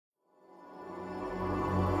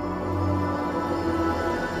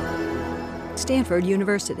Stanford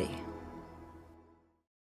University.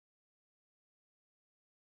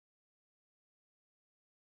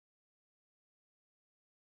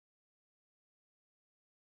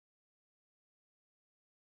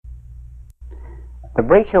 The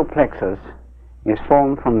brachial plexus is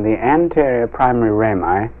formed from the anterior primary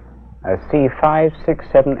rami C5, 6,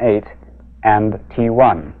 7, 8 and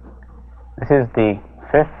T1. This is the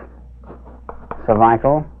 5th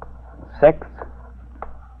cervical, 6th,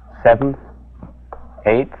 7th,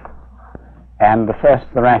 8th and the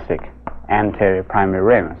 1st thoracic anterior primary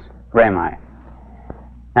rami.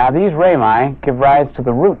 Now these rami give rise to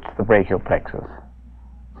the roots of the brachial plexus.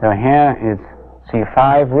 So here is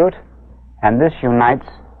C5 root, and this unites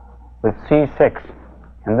with C6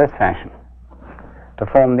 in this fashion to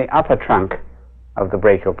form the upper trunk of the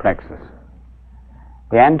brachial plexus.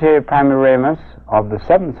 The anterior primary ramus of the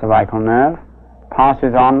 7th cervical nerve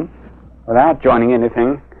passes on without joining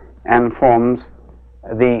anything and forms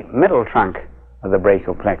the middle trunk of the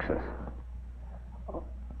brachial plexus.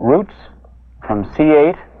 Roots from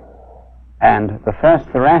C8 and the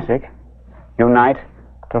 1st thoracic unite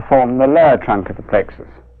to form the lower trunk of the plexus.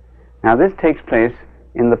 Now this takes place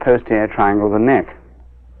in the posterior triangle of the neck.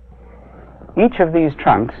 Each of these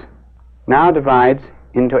trunks now divides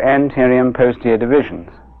into anterior and posterior divisions.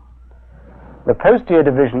 The posterior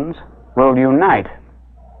divisions will unite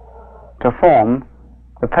to form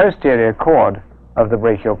the posterior cord of the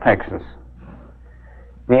brachial plexus.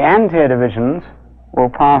 The anterior divisions will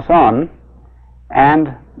pass on,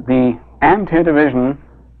 and the anterior division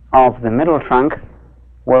of the middle trunk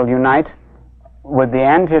will unite with the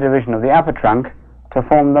anterior division of the upper trunk to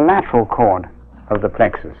form the lateral cord of the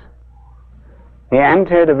plexus. The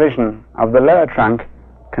anterior division of the lower trunk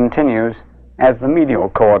continues as the medial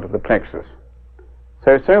cord of the plexus.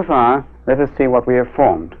 So far, let us see what we have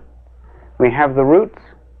formed. We have the roots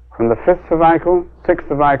from the 5th cervical, 6th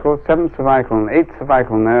cervical, 7th cervical and 8th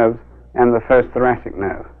cervical nerves and the 1st thoracic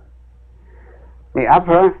nerve. The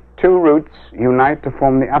upper two roots unite to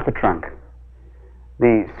form the upper trunk.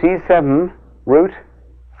 The C7 root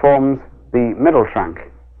forms the middle trunk,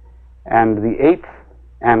 and the 8th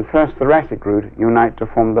and 1st thoracic root unite to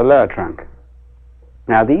form the lower trunk.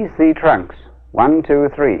 Now these three trunks, 1, 2,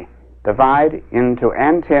 3, divide into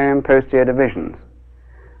anterior and posterior divisions.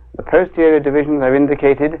 The posterior divisions are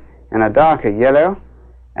indicated in a darker yellow,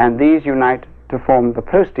 and these unite to form the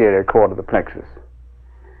posterior cord of the plexus.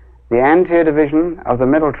 The anterior division of the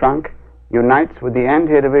middle trunk unites with the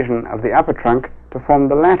anterior division of the upper trunk to form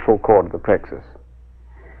the lateral cord of the plexus,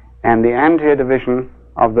 and the anterior division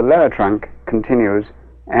of the lower trunk continues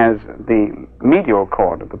as the medial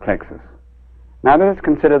cord of the plexus. Now let us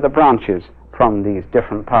consider the branches from these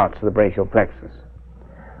different parts of the brachial plexus.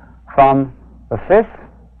 From the 5th,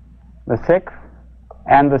 the 6th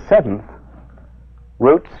and the 7th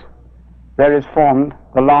roots there is formed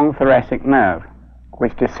the long thoracic nerve,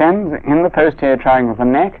 which descends in the posterior triangle of the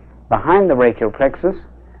neck behind the brachial plexus,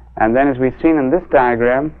 and then, as we've seen in this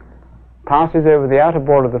diagram, passes over the outer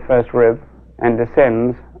border of the first rib and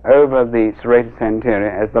descends over the serratus anterior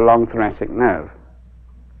as the long thoracic nerve.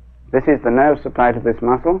 This is the nerve supply to this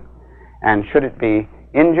muscle, and should it be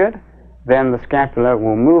injured, then the scapula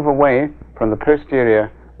will move away from the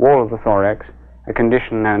posterior wall of the thorax, a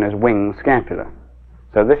condition known as wing scapula.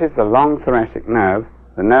 So this is the long thoracic nerve,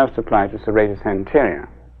 the nerve supply to serratus anterior.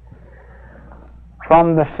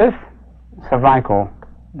 From the 5th cervical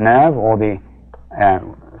nerve, or the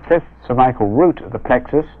 5th cervical root of the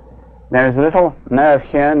plexus, there is a little nerve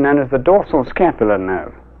here known as the dorsal scapular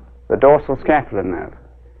nerve. The dorsal scapular nerve.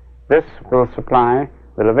 This will supply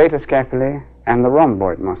the levator scapulae and the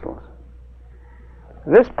rhomboid muscles.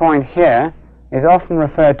 This point here is often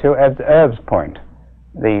referred to as Erb's point,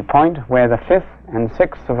 the point where the 5th and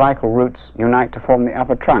 6th cervical roots unite to form the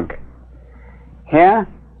upper trunk. Here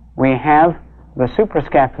we have the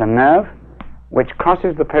suprascapular nerve, which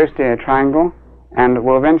crosses the posterior triangle and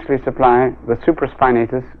will eventually supply the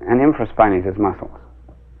supraspinatus and infraspinatus muscles.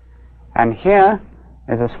 And here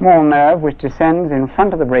is a small nerve which descends in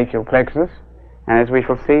front of the brachial plexus, and as we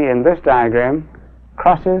shall see in this diagram,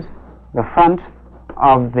 crosses the front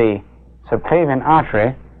of the subclavian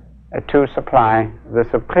artery to supply the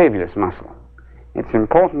subclavius muscle. Its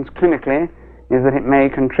importance clinically is that it may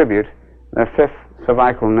contribute the 5th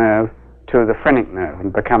cervical nerve to the phrenic nerve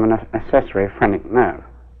and become an accessory phrenic nerve.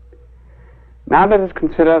 Now let us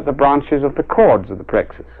consider the branches of the cords of the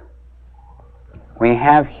plexus. We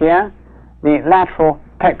have here the lateral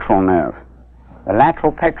pectoral nerve. The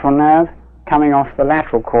lateral pectoral nerve coming off the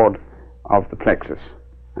lateral cord of the plexus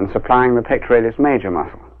and supplying the pectoralis major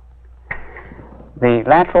muscle. The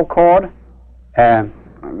lateral cord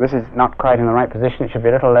this is not quite in the right position, it should be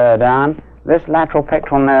a little lower down. This lateral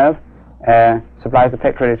pectoral nerve supplies the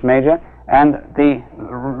pectoralis major, and the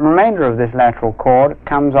remainder of this lateral cord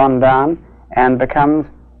comes on down and becomes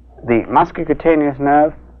the musculocutaneous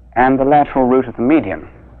nerve and the lateral root of the median.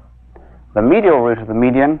 The medial root of the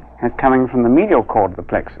median is coming from the medial cord of the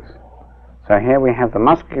plexus. So here we have the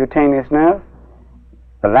musculocutaneous nerve,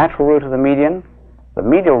 the lateral root of the median, the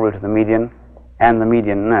medial root of the median, and the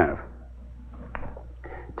median nerve.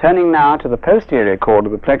 Turning now to the posterior cord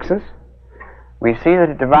of the plexus, we see that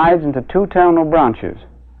it divides into two terminal branches.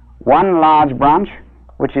 One large branch,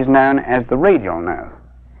 which is known as the radial nerve,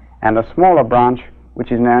 and a smaller branch,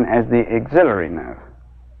 which is known as the axillary nerve.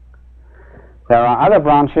 There are other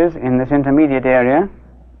branches in this intermediate area,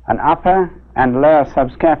 an upper and lower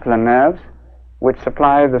subscapular nerves, which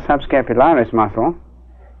supply the subscapularis muscle.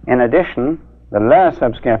 In addition, the lower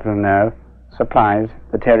subscapular nerve supplies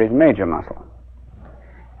the teres major muscle.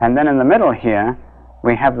 And then in the middle here,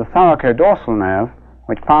 we have the thoracodorsal nerve,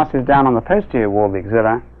 which passes down on the posterior wall of the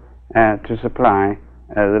axilla to supply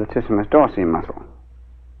the latissimus dorsi muscle.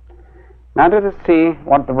 Now let us see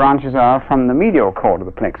what the branches are from the medial cord of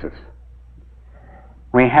the plexus.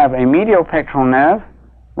 We have a medial pectoral nerve,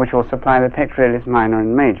 which will supply the pectoralis minor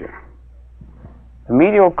and major. The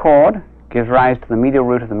medial cord gives rise to the medial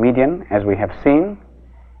root of the median, as we have seen.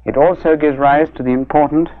 It also gives rise to the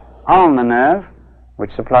important ulnar nerve,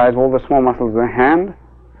 which supplies all the small muscles of the hand,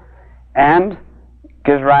 and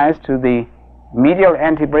gives rise to the medial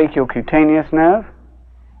antebrachial cutaneous nerve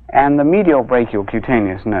and the medial brachial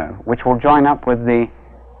cutaneous nerve, which will join up with the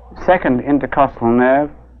second intercostal nerve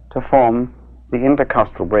to form the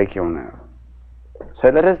intercostal brachial nerve. So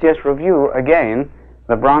let us just review again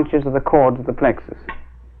the branches of the cords of the plexus.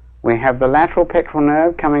 We have the lateral pectoral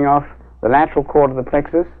nerve coming off the lateral cord of the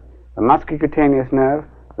plexus, the musculocutaneous nerve,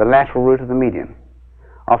 the lateral root of the median.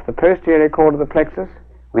 Off the posterior cord of the plexus,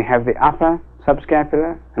 we have the upper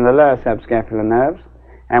subscapular and the lower subscapular nerves,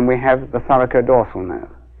 and we have the thoracodorsal nerve.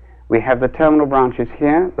 We have the terminal branches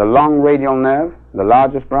here, the long radial nerve, the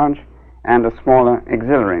largest branch, and a smaller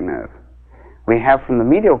axillary nerve. We have from the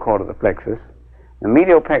medial cord of the plexus the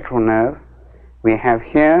medial pectoral nerve. We have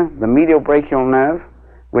here the medial brachial nerve,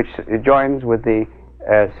 which joins with the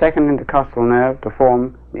second intercostal nerve to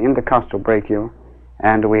form the intercostal brachial,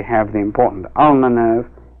 and we have the important ulnar nerve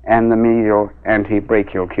and the medial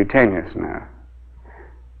antebrachial cutaneous nerve.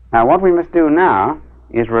 Now what we must do now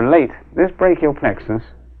is relate this brachial plexus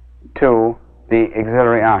to the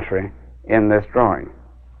axillary artery in this drawing.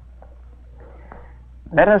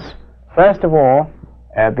 Let us first of all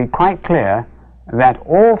be quite clear that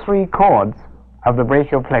all three cords of the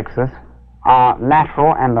brachial plexus are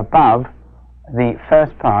lateral and above the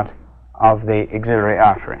first part of the axillary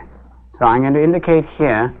artery. So I'm going to indicate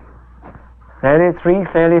here three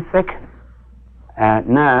fairly thick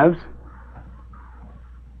nerves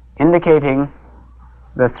indicating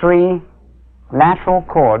the three lateral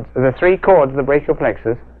cords, the three cords of the brachial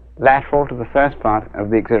plexus lateral to the first part of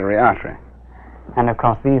the axillary artery. And of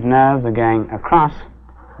course these nerves are going across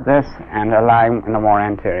this and are lying in a more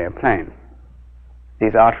anterior plane.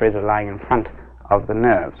 These arteries are lying in front of the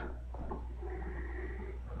nerves.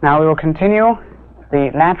 Now we will continue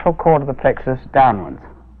the lateral cord of the plexus downwards.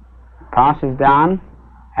 Passes down,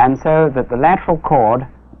 and so that the lateral cord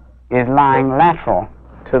is lying lateral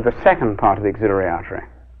to the second part of the axillary artery.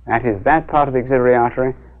 That is, that part of the axillary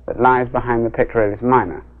artery that lies behind the pectoralis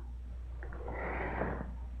minor.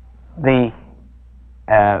 The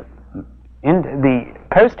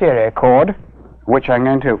posterior cord, which I'm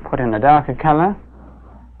going to put in a darker color,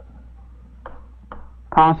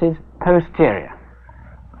 passes posterior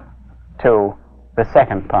to the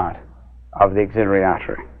second part of the axillary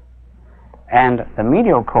artery. And the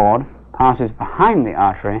medial cord passes behind the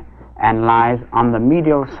artery and lies on the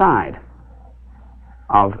medial side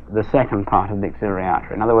of the second part of the axillary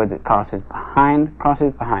artery. In other words, it crosses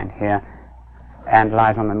behind here and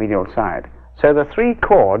lies on the medial side. So the three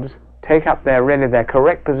cords take up really their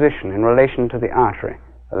correct position in relation to the artery.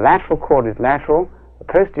 The lateral cord is lateral, the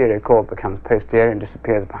posterior cord becomes posterior and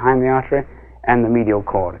disappears behind the artery, and the medial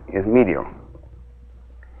cord is medial.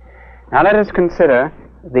 Now let us consider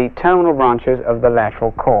the terminal branches of the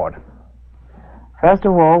lateral cord. First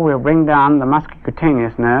of all, we'll bring down the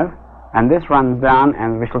musculocutaneous nerve, and this runs down,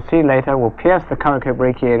 and we shall see later, will pierce the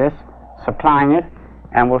coracobrachialis, supplying it,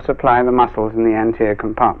 and will supply the muscles in the anterior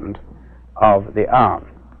compartment of the arm.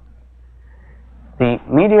 The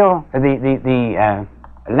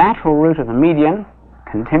lateral root of the median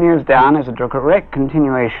continues down as a direct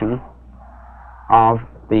continuation of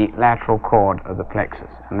the lateral cord of the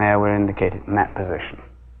plexus, and there we're indicated in that position.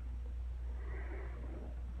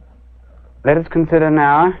 let us consider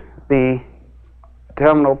now the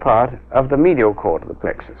terminal part of the medial cord of the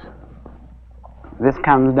plexus. This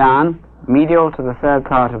comes down medial to the third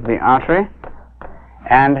part of the artery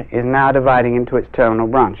and is now dividing into its terminal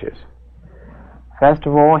branches. First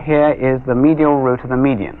of all, here is the medial root of the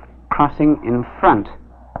median, crossing in front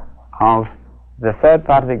of the third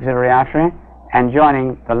part of the axillary artery and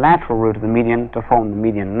joining the lateral root of the median to form the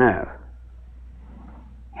median nerve.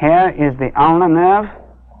 Here is the ulnar nerve,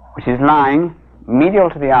 which is lying medial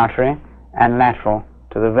to the artery and lateral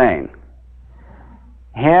to the vein.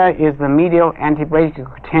 Here is the medial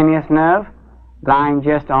antebrachial cutaneous nerve, lying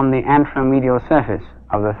just on the anteromedial surface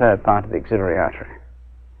of the third part of the axillary artery.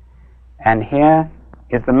 And here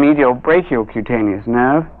is the medial brachial cutaneous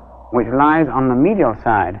nerve, which lies on the medial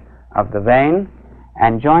side of the vein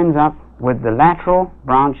and joins up with the lateral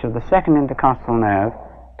branch of the second intercostal nerve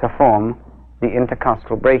to form the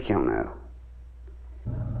intercostal brachial nerve.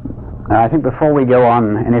 Now, I think before we go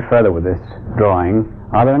on any further with this drawing,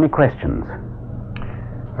 are there any questions?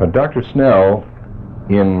 Dr. Snell,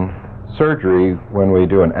 in surgery, when we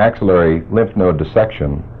do an axillary lymph node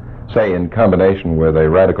dissection, say in combination with a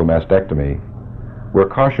radical mastectomy, we're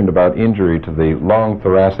cautioned about injury to the long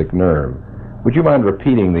thoracic nerve. Would you mind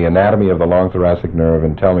repeating the anatomy of the long thoracic nerve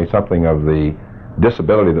and tell me something of the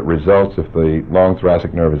disability that results if the long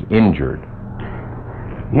thoracic nerve is injured?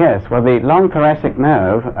 Yes, well, the long thoracic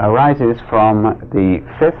nerve arises from the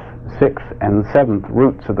 5th, 6th, and 7th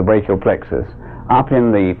roots of the brachial plexus up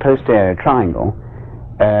in the posterior triangle.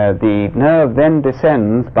 The nerve then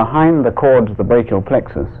descends behind the cords of the brachial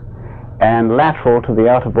plexus and lateral to the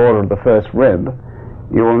outer border of the first rib.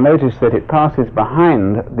 You will notice that it passes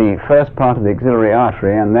behind the first part of the axillary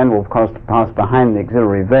artery and then will pass behind the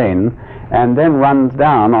axillary vein and then runs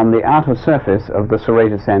down on the outer surface of the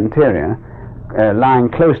serratus anterior, lying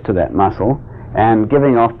close to that muscle and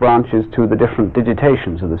giving off branches to the different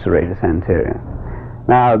digitations of the serratus anterior.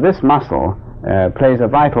 Now, this muscle plays a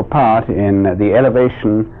vital part in the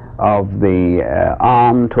elevation of the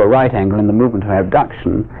arm to a right angle in the movement of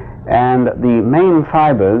abduction, and the main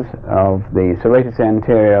fibers of the serratus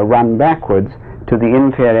anterior run backwards to the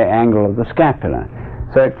inferior angle of the scapula.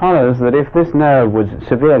 So it follows that if this nerve was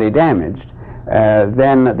severely damaged,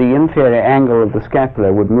 then the inferior angle of the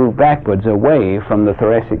scapula would move backwards away from the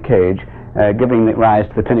thoracic cage, giving rise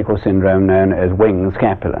to the clinical syndrome known as wing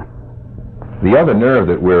scapula. The other nerve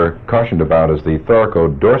that we're cautioned about is the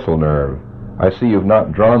thoracodorsal nerve. I see you've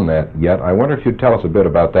not drawn that yet. I wonder if you'd tell us a bit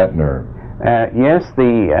about that nerve. Yes,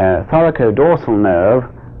 the thoracodorsal nerve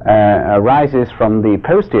arises from the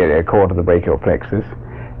posterior cord of the brachial plexus,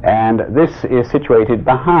 and this is situated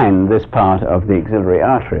behind this part of the axillary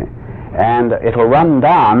artery. And it'll run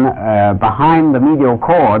down behind the medial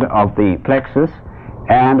cord of the plexus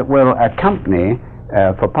and will accompany,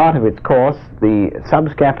 for part of its course, the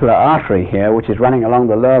subscapular artery here, which is running along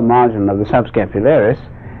the lower margin of the subscapularis,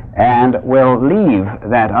 and will leave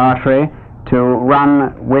that artery to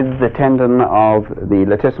run with the tendon of the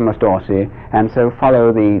latissimus dorsi and so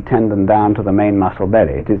follow the tendon down to the main muscle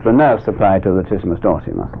belly. It is the nerve supply to the latissimus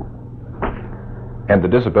dorsi muscle. And the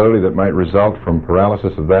disability that might result from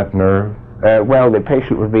paralysis of that nerve? Well, the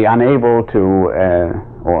patient would be unable to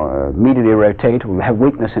or medially rotate, will have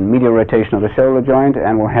weakness in medial rotation of the shoulder joint,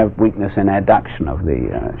 and will have weakness in adduction of the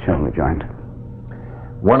shoulder joint.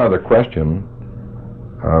 One other question.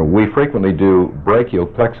 We frequently do brachial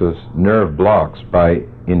plexus nerve blocks by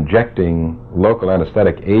injecting local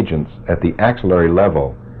anesthetic agents at the axillary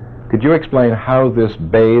level. Could you explain how this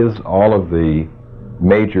bathes all of the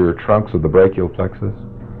major trunks of the brachial plexus?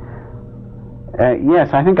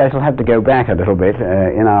 Yes, I think I shall have to go back a little bit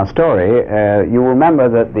in our story. You will remember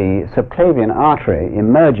that the subclavian artery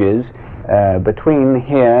emerges between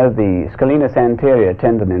here the scalenus anterior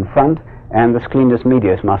tendon in front and the scalenus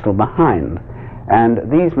medius muscle behind.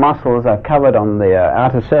 And these muscles are covered on the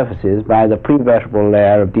outer surfaces by the prevertebral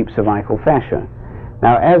layer of deep cervical fascia.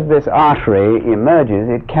 Now, as this artery emerges,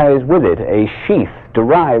 it carries with it a sheath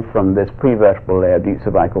derived from this prevertebral layer of deep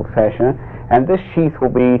cervical fascia, and this sheath will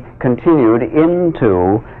be continued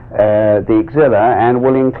into the axilla and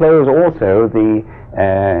will enclose also the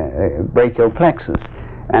brachial plexus,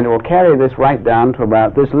 and it will carry this right down to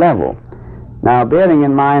about this level. Now, bearing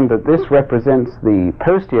in mind that this represents the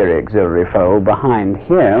posterior axillary fold behind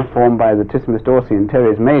here, formed by the latissimus dorsi and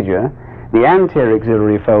teres major, the anterior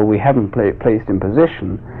axillary fold we haven't placed in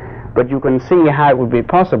position, but you can see how it would be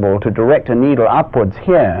possible to direct a needle upwards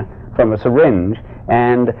here from a syringe,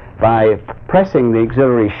 and by pressing the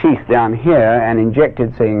axillary sheath down here and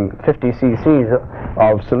injected, say, 50 cc's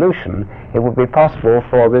of solution, it would be possible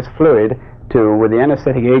for this fluid with the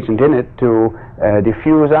anesthetic agent in it, to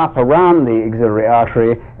diffuse up around the axillary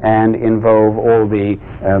artery and involve all the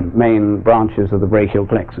main branches of the brachial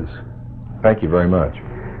plexus. Thank you very much.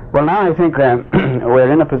 Well, now I think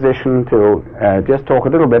we're in a position to just talk a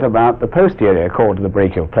little bit about the posterior cord of the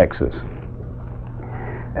brachial plexus.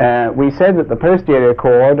 We said that the posterior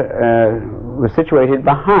cord was situated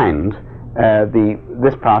behind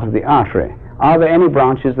this part of the artery. Are there any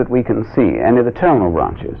branches that we can see, any of the terminal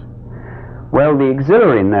branches? Well, the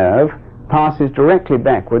axillary nerve passes directly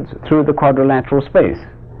backwards through the quadrilateral space.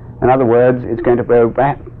 In other words, it's going to go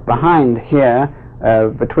back behind here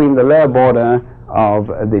between the lower border of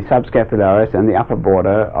the subscapularis and the upper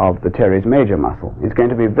border of the teres major muscle. It's going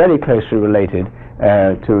to be very closely related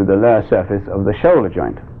to the lower surface of the shoulder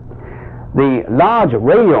joint. The large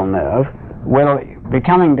radial nerve will be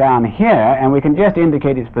coming down here, and we can just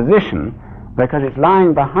indicate its position because it's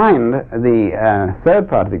lying behind the third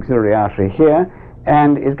part of the axillary artery here,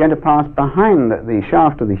 and is going to pass behind the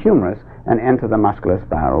shaft of the humerus and enter the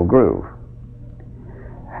musculospiral groove.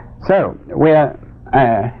 So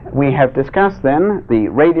we have discussed then the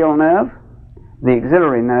radial nerve, the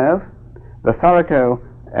axillary nerve, the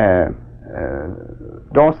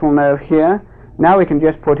thoraco-dorsal nerve here. Now we can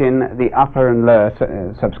just put in the upper and lower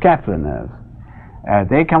subscapular nerves.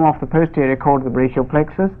 They come off the posterior cord of the brachial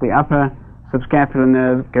plexus. The upper subscapular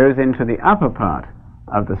nerve goes into the upper part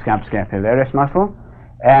of the subscapularis muscle,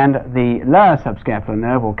 and the lower subscapular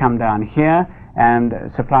nerve will come down here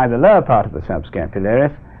and supply the lower part of the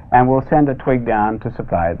subscapularis, and will send a twig down to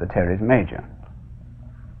supply the teres major.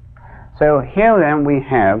 So here then we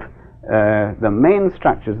have the main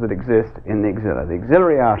structures that exist in the axilla. The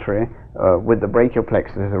axillary artery with the brachial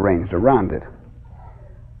plexus arranged around it.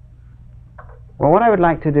 Well, what I would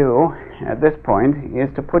like to do at this point is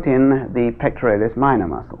to put in the pectoralis minor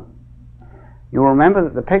muscle. You will remember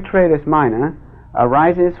that the pectoralis minor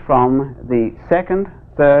arises from the second,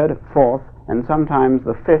 third, fourth, and sometimes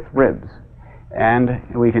the fifth ribs. And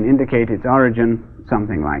we can indicate its origin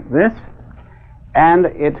something like this, and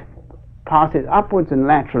it passes upwards and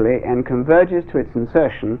laterally and converges to its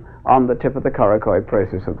insertion on the tip of the coracoid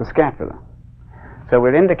process of the scapula. So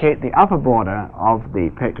we'll indicate the upper border of the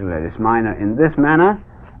pectoralis minor in this manner,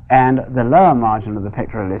 and the lower margin of the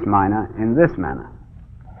pectoralis minor in this manner.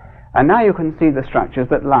 And now you can see the structures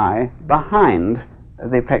that lie behind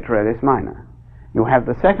the pectoralis minor. You have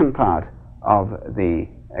the second part of the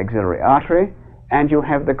axillary artery, and you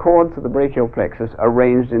have the cords of the brachial plexus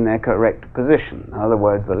arranged in their correct position. In other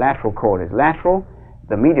words, the lateral cord is lateral,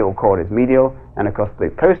 the medial cord is medial, and of course the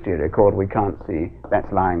posterior cord we can't see, that's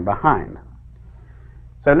lying behind.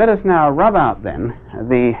 So let us now rub out then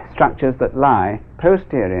the structures that lie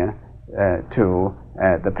posterior to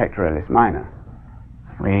the pectoralis minor.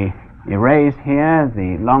 We erase here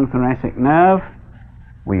the long thoracic nerve,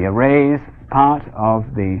 we erase part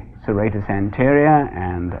of the serratus anterior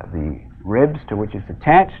and the ribs to which it's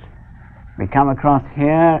attached. We come across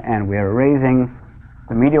here and we're erasing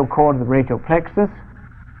the medial cord of the brachial plexus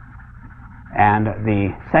and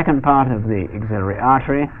the second part of the axillary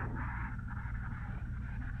artery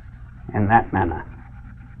in that manner.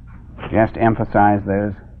 Just emphasize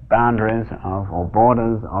those boundaries or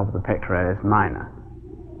borders of the pectoralis minor.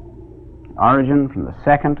 Origin from the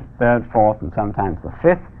second, third, fourth, and sometimes the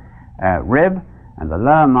fifth rib, and the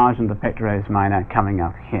lower margin of the pectoralis minor coming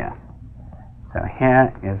up here. So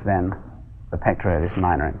here is then the pectoralis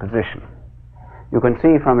minor in position. You can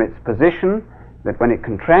see from its position that when it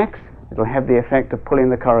contracts, it will have the effect of pulling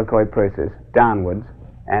the coracoid process downwards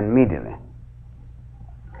and medially.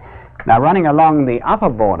 Now, running along the upper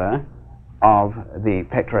border of the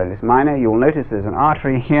pectoralis minor, you'll notice there's an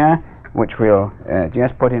artery here which we'll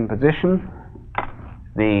just put in position.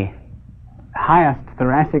 The highest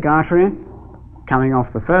thoracic artery coming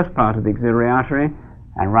off the first part of the axillary artery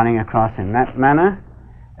and running across in that manner,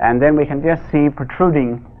 and then we can just see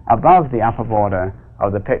protruding above the upper border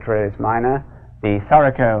of the pectoralis minor the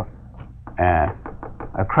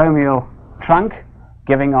thoraco-acromial trunk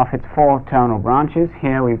giving off its four terminal branches.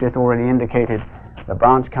 Here we've just already indicated the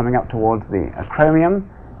branch coming up towards the acromion,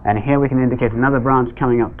 and here we can indicate another branch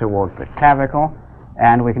coming up towards the clavicle,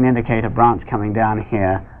 and we can indicate a branch coming down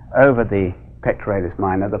here over the pectoralis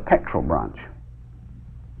minor, the pectoral branch.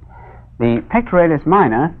 The pectoralis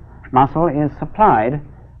minor muscle is supplied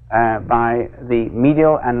by the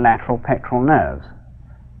medial and lateral pectoral nerves.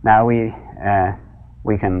 Now we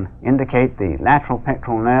can indicate the lateral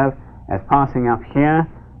pectoral nerve as passing up here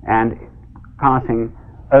and passing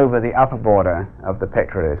over the upper border of the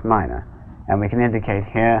pectoralis minor. And we can indicate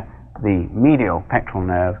here the medial pectoral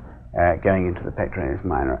nerve going into the pectoralis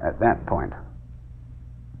minor at that point.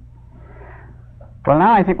 Well,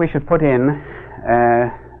 now I think we should put in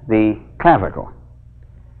the clavicle.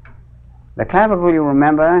 The clavicle, you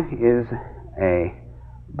remember, is a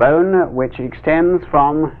bone which extends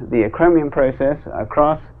from the acromion process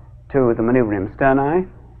across to the manubrium sterni.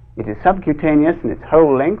 It is subcutaneous in its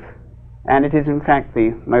whole length, and it is in fact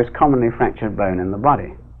the most commonly fractured bone in the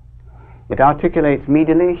body. It articulates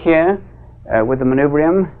medially here with the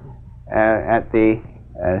manubrium at the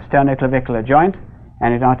sternoclavicular joint,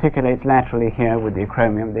 and it articulates laterally here with the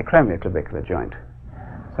acromium, the acromioclavicular joint.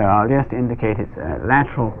 So I'll just indicate its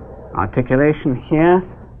lateral articulation here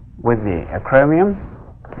with the acromium.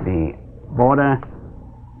 The border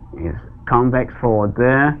is convex forward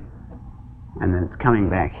there, and then it's coming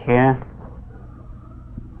back here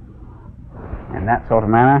in that sort of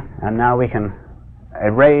manner. And now we can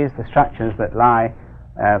erase the structures that lie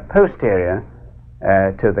posterior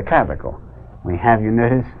to the clavicle. We have, you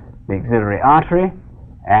notice, the axillary artery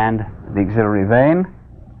and the axillary vein,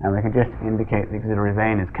 and we can just indicate the axillary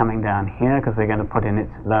vein is coming down here because we're going to put in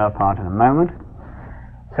its lower part in a moment.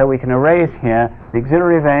 So we can erase here the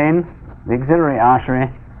axillary vein, the axillary artery,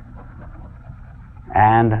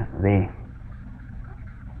 and the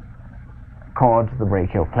cords of the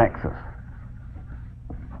brachial plexus.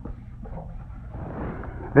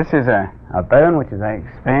 This is a bone which, as I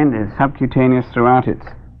explained, is subcutaneous throughout its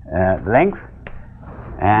length,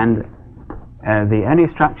 and the only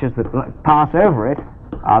structures that pass over it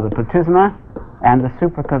are the platysma and the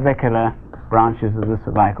supraclavicular branches of the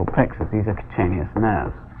cervical plexus. These are cutaneous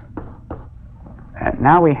nerves.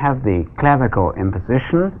 Now we have the clavicle in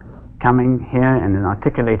position, coming here and then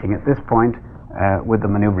articulating at this point with the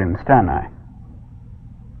manubrium sterni.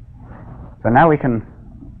 So now we can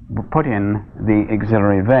put in the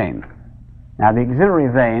axillary vein. Now the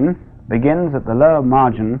axillary vein begins at the lower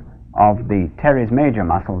margin of the teres major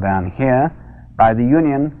muscle down here by the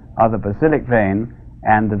union of the basilic vein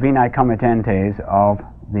and the venae committantes of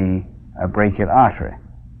the brachial artery.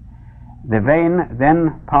 The vein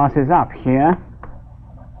then passes up here,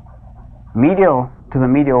 medial to the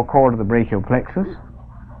medial cord of the brachial plexus,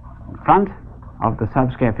 in front of the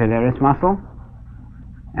subscapularis muscle,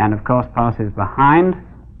 and of course passes behind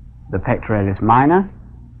the pectoralis minor,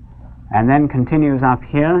 and then continues up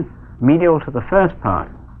here, medial to the first part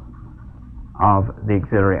of the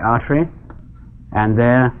axillary artery, and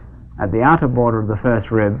there at the outer border of the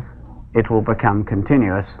first rib it will become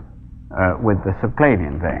continuous with the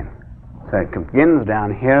subclavian vein. So it begins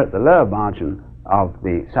down here at the lower margin of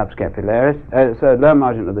the subscapularis, so lower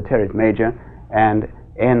margin of the teres major, and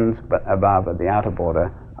ends above at the outer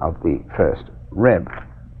border of the first rib.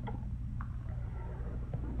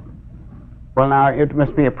 Well, now it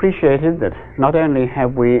must be appreciated that not only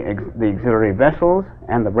have we the axillary vessels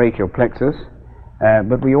and the brachial plexus,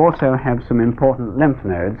 but we also have some important lymph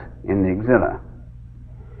nodes in the axilla.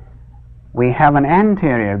 We have an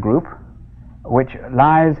anterior group which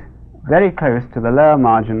lies very close to the lower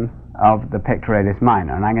margin of the pectoralis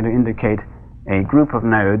minor, and I'm going to indicate a group of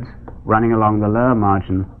nodes running along the lower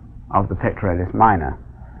margin of the pectoralis minor.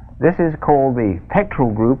 This is called the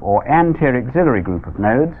pectoral group or anterior axillary group of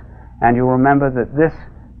nodes, and you'll remember that this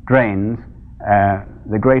drains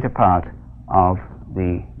the greater part of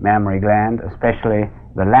the mammary gland, especially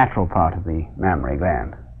the lateral part of the mammary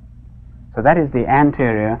gland. So that is the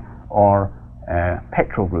anterior or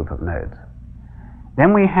pectoral group of nodes.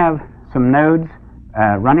 Then we have some nodes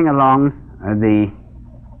running along the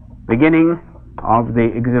beginning of the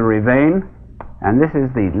axillary vein, and this is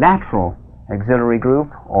the lateral axillary group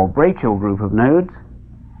or brachial group of nodes.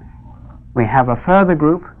 We have a further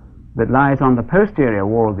group that lies on the posterior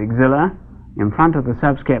wall of the axilla in front of the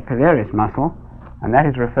subscapularis muscle, and that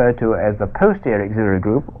is referred to as the posterior axillary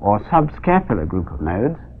group or subscapular group of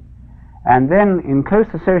nodes. And then in close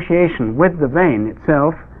association with the vein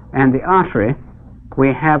itself and the artery,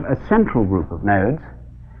 we have a central group of nodes,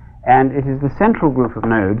 and it is the central group of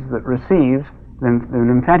nodes that receives the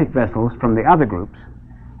lymphatic vessels from the other groups,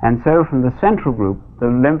 and so from the central group the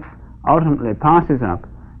lymph ultimately passes up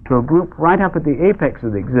to a group right up at the apex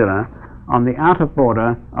of the axilla on the outer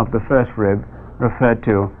border of the first rib, referred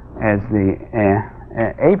to as the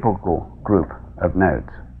apical group of nodes.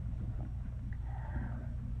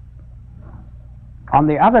 On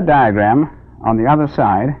the other diagram, on the other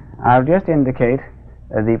side, I'll just indicate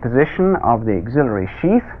the position of the axillary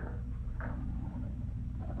sheath,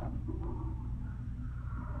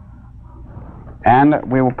 and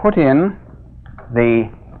we will put in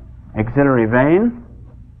the axillary vein,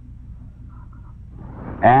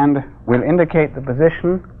 and we'll indicate the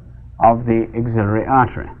position of the axillary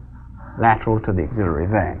artery, lateral to the axillary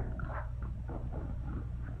vein.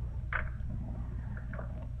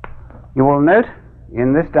 You will note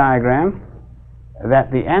in this diagram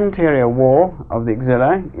that the anterior wall of the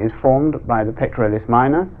axilla is formed by the pectoralis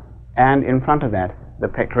minor, and in front of that the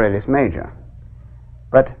pectoralis major.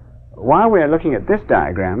 But while we are looking at this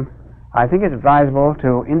diagram, I think it's advisable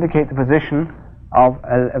to indicate the position of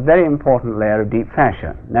a very important layer of deep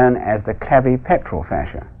fascia, known as the clavipectoral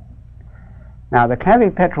fascia. Now, the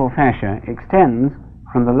clavipectoral fascia extends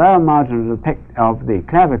from the lower margin of the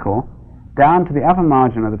clavicle down to the upper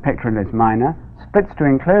margin of the pectoralis minor, splits to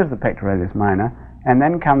enclose the pectoralis minor, and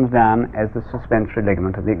then comes down as the suspensory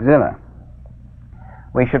ligament of the axilla.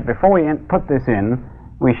 We should, before we put this in,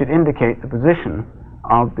 we should indicate the position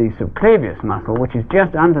of the subclavius muscle, which is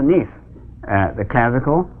just underneath the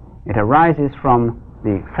clavicle. It arises from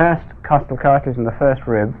the first costal cartilage in the first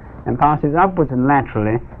rib and passes upwards and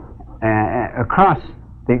laterally across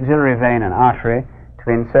the axillary vein and artery to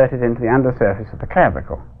be inserted into the undersurface of the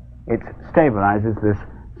clavicle. It stabilizes this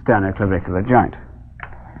sternoclavicular joint.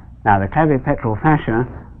 Now, the clavipectoral fascia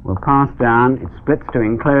will pass down, it splits to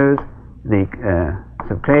enclose the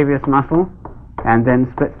subclavius muscle, and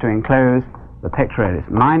then splits to enclose the pectoralis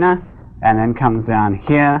minor, and then comes down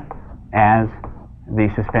here as the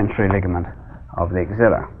suspensory ligament of the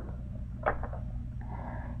axilla.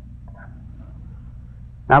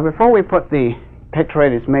 Now, before we put the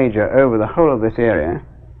pectoralis major over the whole of this area,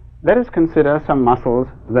 let us consider some muscles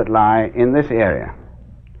that lie in this area.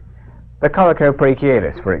 The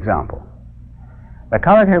coracobrachialis, for example. The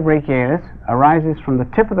coracobrachialis arises from the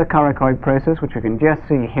tip of the coracoid process, which you can just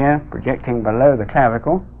see here projecting below the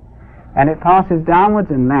clavicle, and it passes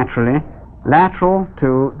downwards and laterally, lateral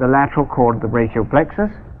to the lateral cord of the brachial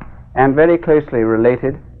plexus, and very closely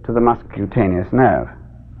related to the muscocutaneous nerve.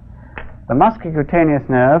 The muscocutaneous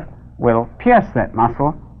nerve will pierce that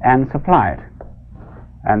muscle and supply it,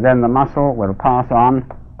 and then the muscle will pass on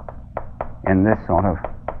in this sort of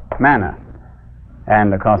manner.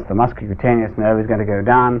 And of course the muscocutaneous nerve is going to go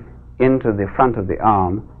down into the front of the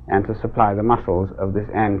arm and to supply the muscles of this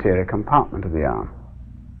anterior compartment of the arm.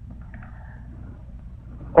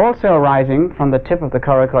 Also arising from the tip of the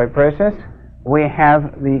coracoid process, we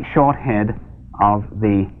have the short head of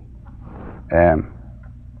the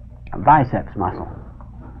biceps muscle.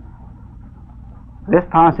 This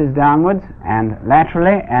passes downwards and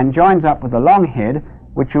laterally and joins up with the long head,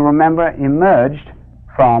 which you remember emerged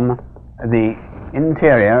from the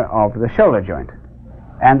interior of the shoulder joint.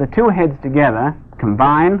 And the two heads together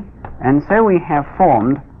combine, and so we have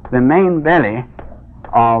formed the main belly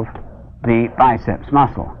of the biceps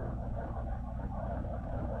muscle.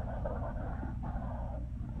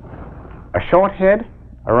 A short head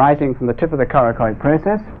arising from the tip of the coracoid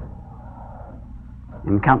process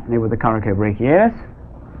in company with the coracobrachialis,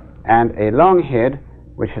 and a long head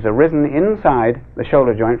which has arisen inside the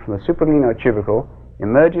shoulder joint from the supraglenotubercle,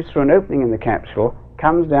 emerges through an opening in the capsule,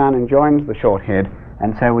 comes down and joins the short head,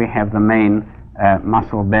 and so we have the main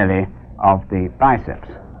muscle belly of the biceps.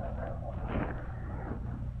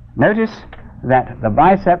 Notice that the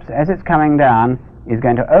biceps, as it's coming down, is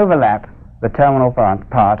going to overlap the terminal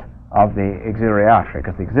part of the axillary artery,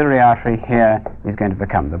 because the axillary artery here is going to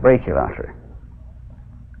become the brachial artery.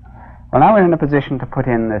 Well, now we're in a position to put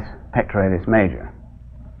in this pectoralis major.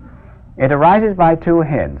 It arises by two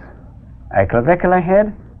heads, a clavicular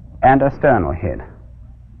head and a sternal head.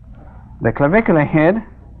 The clavicular head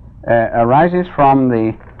arises from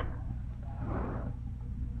the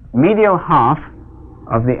medial half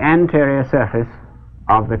of the anterior surface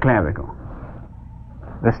of the clavicle.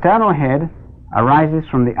 The sternal head arises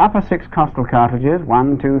from the upper six costal cartilages,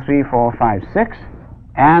 1, 2, 3, 4, 5, 6,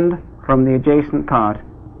 and from the adjacent part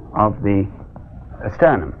of the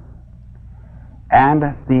sternum. And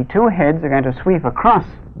the two heads are going to sweep across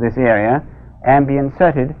this area and be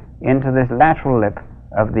inserted into this lateral lip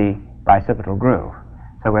of the bicipital groove.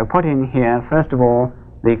 So we'll put in here, first of all,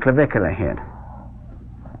 the clavicular head.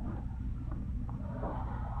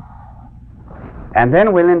 And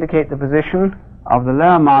then we'll indicate the position of the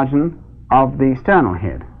lower margin of the sternal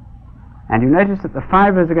head. And you notice that the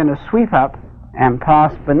fibers are going to sweep up and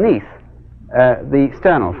pass beneath the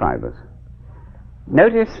sternal fibers.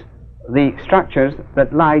 Notice the structures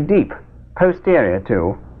that lie deep posterior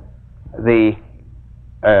to the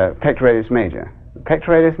pectoralis major, the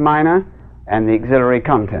pectoralis minor and the axillary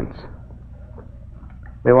contents.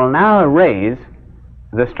 We will now erase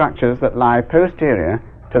the structures that lie posterior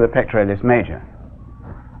to the pectoralis major.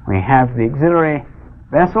 We have the axillary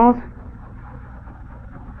vessels,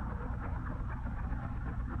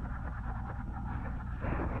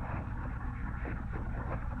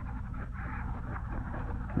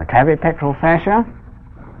 the clavipectoral fascia.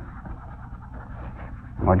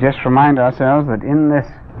 We'll just remind ourselves that in this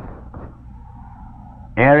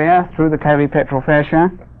area through the clavipectoral fascia.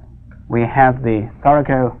 We have the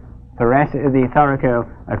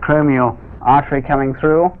thoracoacromial artery coming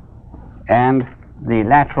through, and the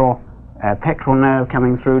lateral pectoral nerve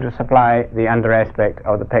coming through to supply the under aspect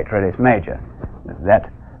of the pectoralis major.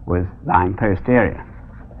 That was lying posterior.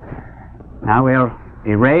 Now we'll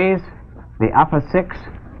erase the upper 6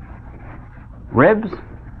 ribs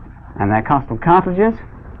and their costal cartilages,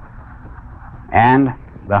 and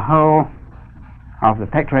the whole of the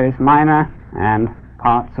pectoralis minor and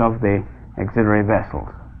parts of the axillary vessels.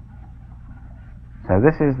 So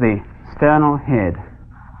this is the sternal head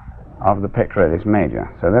of the pectoralis major.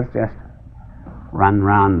 So let's just run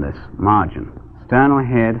round this margin. Sternal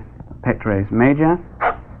head, pectoralis major,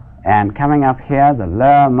 and coming up here, the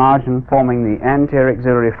lower margin forming the anterior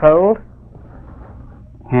axillary fold.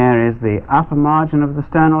 Here is the upper margin of the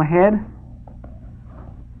sternal head,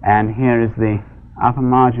 and here is the upper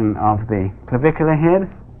margin of the clavicular head.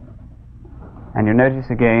 And you notice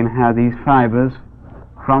again how these fibers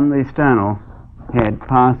from the sternal head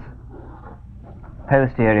pass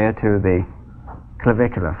posterior to the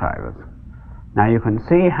clavicular fibers. Now you can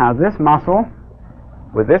see how this muscle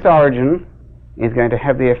with this origin is going to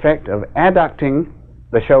have the effect of adducting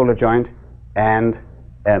the shoulder joint and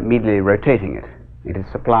medially rotating it. It is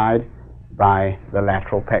supplied by the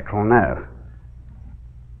lateral pectoral nerve.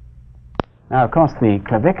 Now, of course, the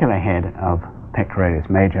clavicular head of pectoralis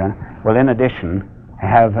major will in addition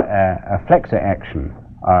have a flexor action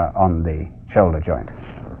on the shoulder joint.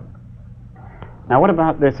 Now, what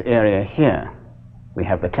about this area here? We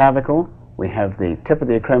have the clavicle, we have the tip of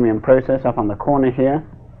the acromion process up on the corner here,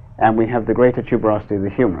 and we have the greater tuberosity of the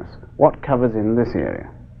humerus. What covers in this area?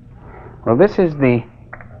 Well, this is the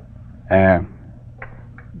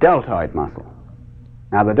deltoid muscle.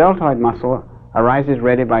 Now, the deltoid muscle arises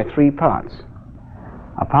really by 3 parts.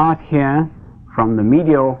 A part here from the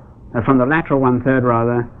from the lateral 1/3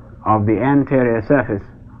 rather of the anterior surface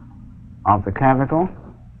of the clavicle,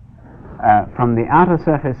 from the outer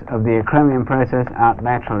surface of the acromion process out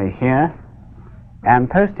laterally here, and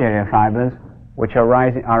posterior fibers which are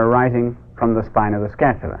arising from the spine of the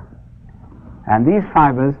scapula. And these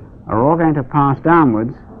fibers are all going to pass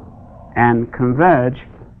downwards and converge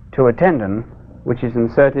to a tendon which is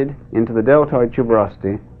inserted into the deltoid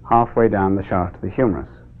tuberosity halfway down the shaft of the humerus.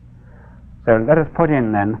 So let us put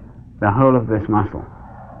in then the whole of this muscle,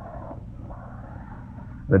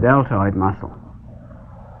 the deltoid muscle.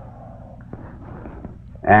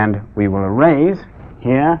 And we will erase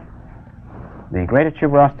here the greater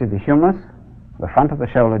tuberosity of the humerus, the front of the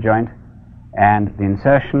shoulder joint, and the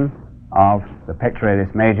insertion of the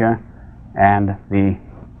pectoralis major and the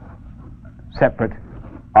separate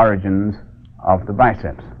origins of the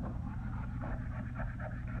biceps.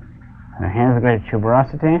 So here's the greater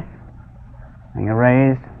tuberosity being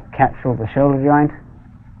erased, capsule of the shoulder joint,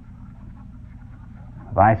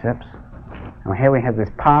 the biceps. And here we have this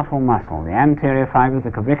powerful muscle, the anterior fibers,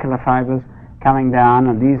 the clavicular fibers coming down,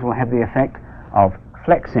 and these will have the effect of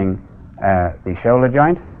flexing the shoulder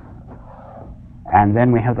joint. And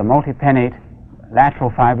then we have the multipennate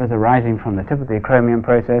lateral fibers arising from the tip of the acromion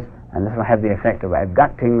process, and this will have the effect of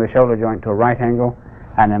abducting the shoulder joint to a right angle.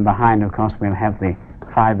 And then behind, of course, we'll have the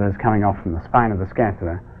fibers coming off from the spine of the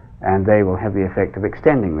scapula, and they will have the effect of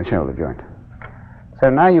extending the shoulder joint. So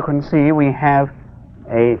now you can see we have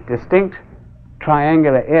a distinct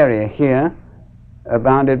triangular area here,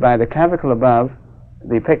 bounded by the clavicle above,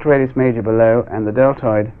 the pectoralis major below, and the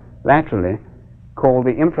deltoid laterally, called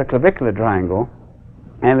the infraclavicular triangle.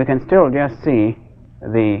 And we can still just see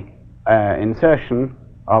the insertion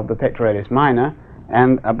of the pectoralis minor,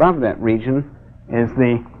 and above that region is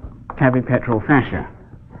the clavipectoral fascia.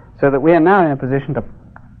 So that we are now in a position to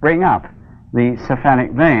bring up the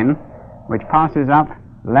cephalic vein, which passes up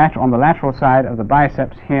on the lateral side of the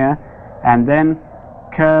biceps here, and then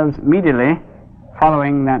curves medially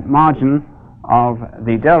following that margin of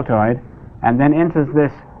the deltoid, and then enters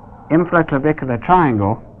this infraclavicular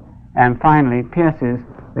triangle, and finally pierces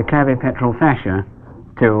the clavipectoral fascia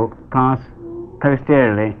to pass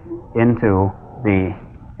posteriorly into the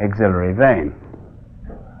axillary vein.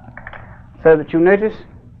 So that you notice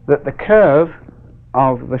that the curve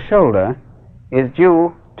of the shoulder is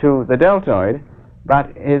due to the deltoid,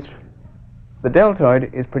 but the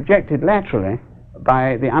deltoid is projected laterally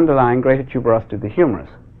by the underlying greater tuberosity of the humerus.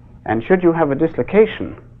 And should you have a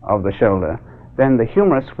dislocation of the shoulder, then the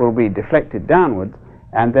humerus will be deflected downwards,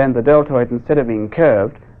 and then the deltoid, instead of being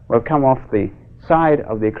curved, will come off the side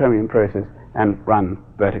of the acromion process and run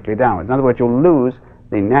vertically downwards. In other words, you'll lose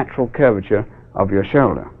the natural curvature of your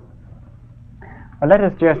shoulder. Well, let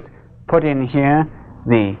us just put in here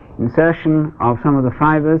the insertion of some of the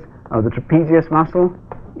fibers of the trapezius muscle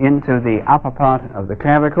into the upper part of the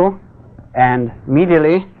clavicle, and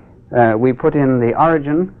medially we put in the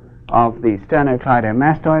origin of the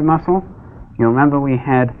sternocleidomastoid muscle. You remember we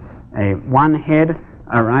had one head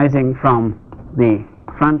arising from the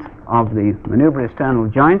front of the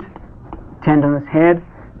manubriosternal joint, tendinous head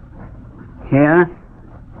here,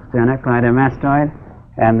 sternocleidomastoid,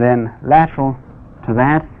 and then lateral to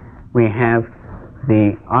that we have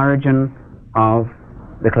the origin of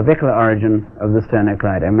the clavicular origin of the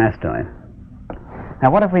sternocleidomastoid.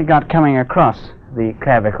 Now what have we got coming across the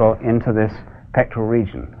clavicle into this pectoral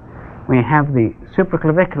region? We have the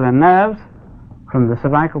supraclavicular nerves from the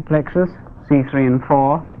cervical plexus, C3 and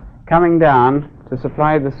 4, coming down to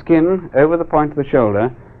supply the skin over the point of the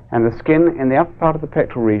shoulder and the skin in the upper part of the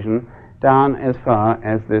pectoral region down as far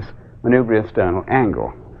as this manubriosternal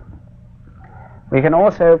angle. We can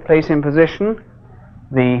also place in position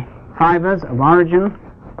the fibers of origin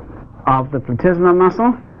of the platysma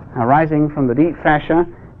muscle arising from the deep fascia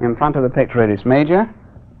in front of the pectoralis major,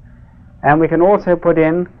 and we can also put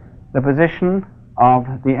in the position of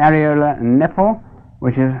the areola and nipple,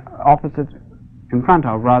 which is opposite, in front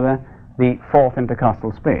of rather, the fourth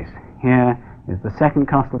intercostal space. Here is the second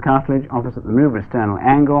costal cartilage opposite the manubriosternal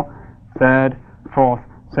angle, third, fourth.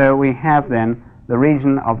 So we have then the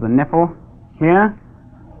region of the nipple here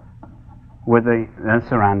with the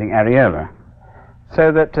surrounding areola,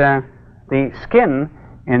 so that the skin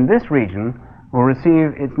in this region will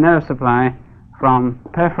receive its nerve supply from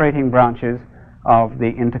perforating branches of the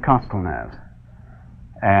intercostal nerves.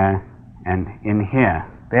 And in here,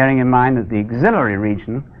 bearing in mind that the axillary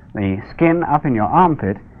region, the skin up in your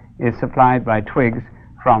armpit, is supplied by twigs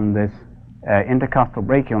from this intercostal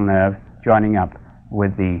brachial nerve joining up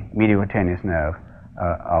with the mediocutaneous nerve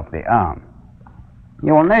of the arm.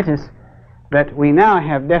 You will notice that we now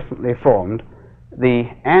have definitely formed the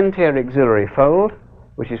anterior axillary fold,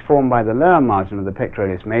 which is formed by the lower margin of the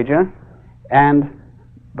pectoralis major, and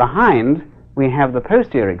behind we have the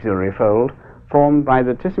posterior axillary fold formed by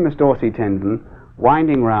the latissimus dorsi tendon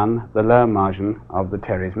winding round the lower margin of the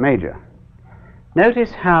teres major.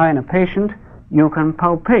 Notice how in a patient you can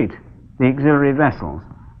palpate the axillary vessels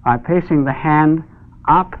by placing the hand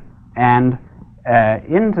up and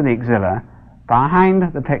into the axilla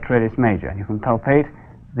behind the pectoralis major. You can palpate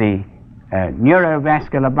the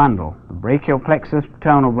neurovascular bundle, the brachial plexus,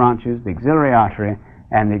 tonal branches, the axillary artery,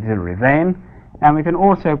 and the axillary vein. And we can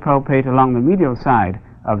also palpate along the medial side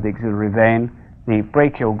of the axillary vein the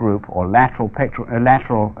brachial group or lateral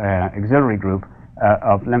axillary group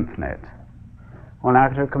of lymph nodes. Well, now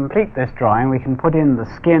to complete this drawing, we can put in the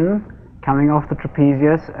skin coming off the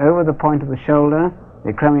trapezius over the point of the shoulder,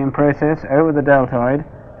 the acromion process over the deltoid,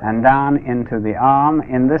 and down into the arm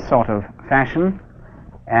in this sort of fashion.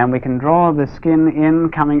 And we can draw the skin in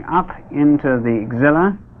coming up into the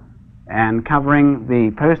axilla and covering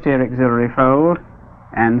the posterior axillary fold,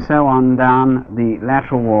 and so on down the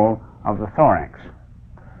lateral wall of the thorax.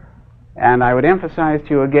 And I would emphasize to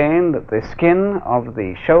you again that the skin of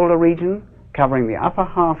the shoulder region covering the upper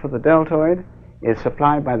half of the deltoid is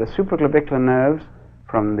supplied by the supraclavicular nerves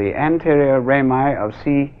from the anterior rami of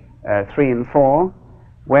C3 and 4,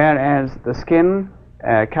 whereas the skin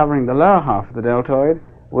covering the lower half of the deltoid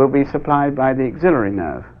will be supplied by the axillary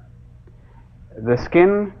nerve. The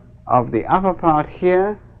skin of the upper part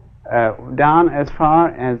here down as far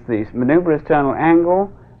as the manubriosternal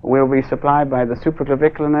angle will be supplied by the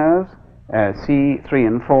supraclavicular nerves, C3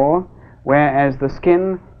 and 4, whereas the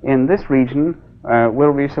skin in this region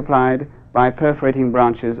will be supplied by perforating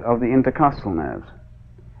branches of the intercostal nerves.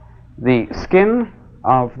 The skin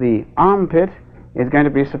of the armpit is going to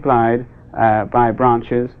be supplied by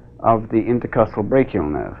branches of the intercostal brachial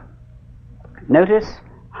nerve. Notice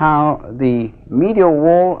how the medial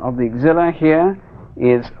wall of the axilla here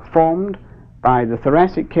is formed by the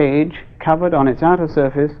thoracic cage covered on its outer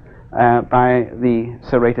surface by the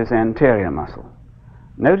serratus anterior muscle.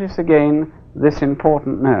 Notice again this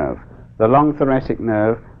important nerve, the long thoracic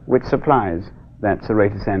nerve which supplies that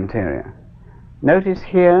serratus anterior. Notice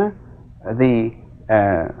here the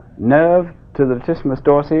nerve to the latissimus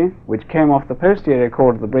dorsi, which came off the posterior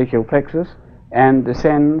cord of the brachial plexus and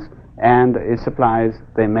descends and it supplies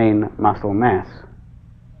the main muscle mass.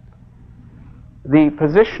 The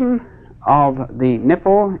position of the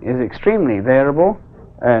nipple is extremely variable.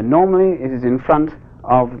 Normally it is in front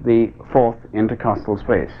of the fourth intercostal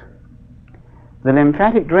space. The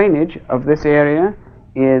lymphatic drainage of this area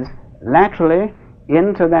is laterally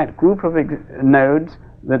into that group of nodes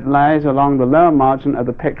that lies along the lower margin of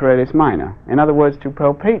the pectoralis minor. In other words, to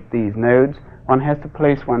palpate these nodes, one has to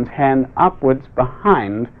place one's hand upwards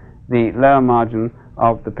behind the lower margin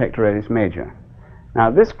of the pectoralis major. Now,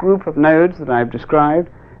 this group of nodes that I've described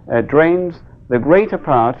drains the greater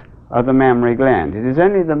part of the mammary gland. It is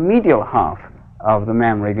only the medial half of the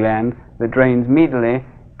mammary gland that drains medially,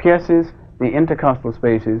 pierces the intercostal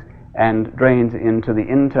spaces, and drains into the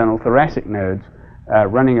internal thoracic nodes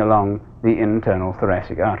running along the internal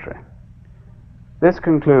thoracic artery. This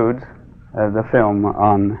concludes the film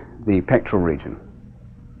on the pectoral region.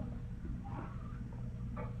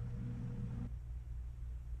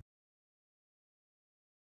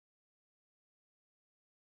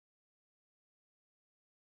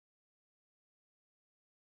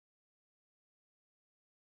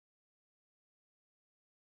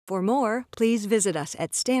 For more, please visit us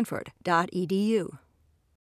at stanford.edu.